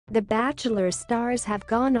The Bachelor stars have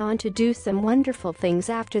gone on to do some wonderful things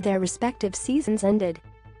after their respective seasons ended.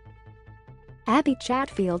 Abby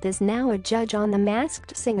Chatfield is now a judge on The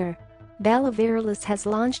Masked Singer. Bella Virilis has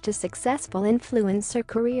launched a successful influencer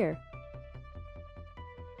career.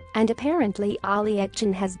 And apparently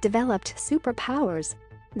Oetjen has developed superpowers.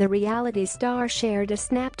 The reality star shared a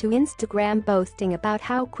snap to Instagram boasting about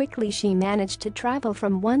how quickly she managed to travel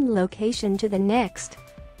from one location to the next.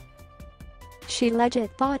 She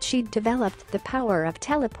legit thought she'd developed the power of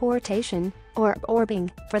teleportation, or orbing,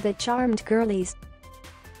 for the charmed girlies.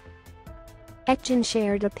 Oetjen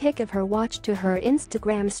shared a pic of her watch to her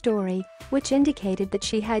Instagram story, which indicated that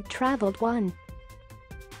she had traveled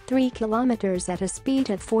 1.3 kilometers at a speed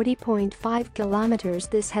of 40.5 kilometers.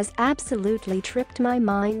 "This has absolutely tripped my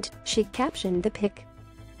mind," she captioned the pic.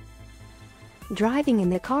 "Driving in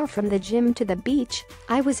the car from the gym to the beach,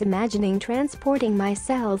 I was imagining transporting my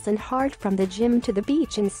cells and heart from the gym to the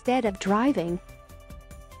beach instead of driving.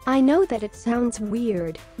 I know that it sounds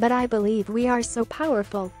weird, but I believe we are so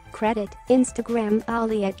powerful." Credit Instagram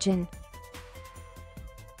Oetjen.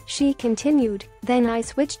 She continued, "Then I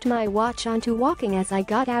switched my watch onto walking as I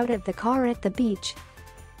got out of the car at the beach.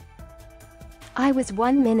 I was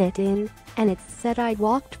 1 minute in, and it said I'd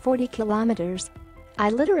walked 40 kilometers. I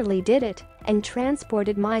literally did it and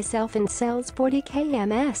transported myself in cells 40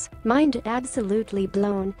 kms, mind absolutely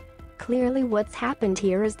blown." Clearly what's happened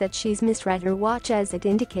here is that she's misread her watch, as it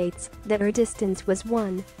indicates that her distance was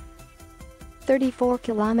 1.34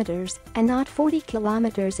 kilometers and not 40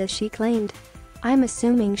 kilometers as she claimed. I'm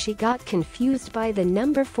assuming she got confused by the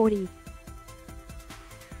number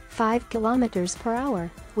 45 kilometers per hour,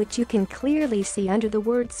 which you can clearly see under the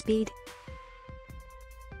word speed.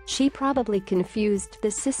 She probably confused the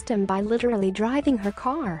system by literally driving her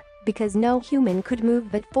car, because no human could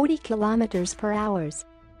move at 40 kilometers per hour.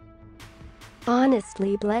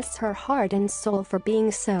 Honestly, bless her heart and soul for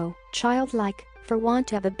being so childlike, for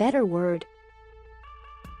want of a better word.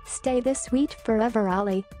 Stay this sweet forever,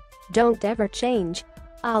 Ollie. Don't ever change.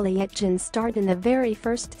 Oetjen starred in the very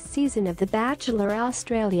first season of The Bachelor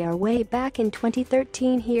Australia way back in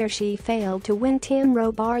 2013. Here she failed to win Tim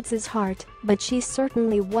Robards' heart, but she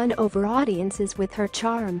certainly won over audiences with her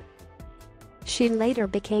charm. She later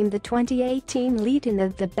became the 2018 lead in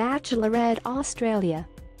The Bachelorette Australia.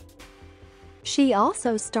 She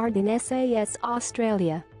also starred in SAS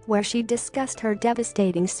Australia, where she discussed her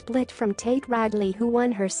devastating split from Tate Radley, who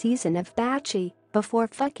won her season of Batchy before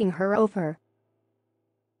fucking her over.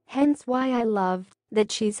 Hence why I love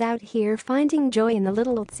that she's out here finding joy in the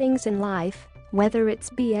little things in life, whether it's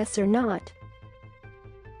BS or not.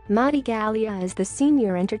 Madi Gallia is the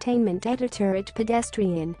senior entertainment editor at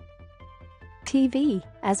Pedestrian TV,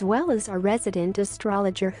 as well as our resident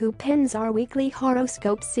astrologer who pens our weekly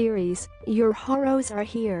horoscope series, Your Horos Are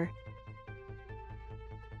Here.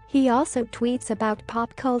 He also tweets about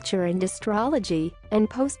pop culture and astrology and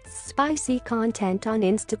posts spicy content on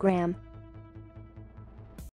Instagram.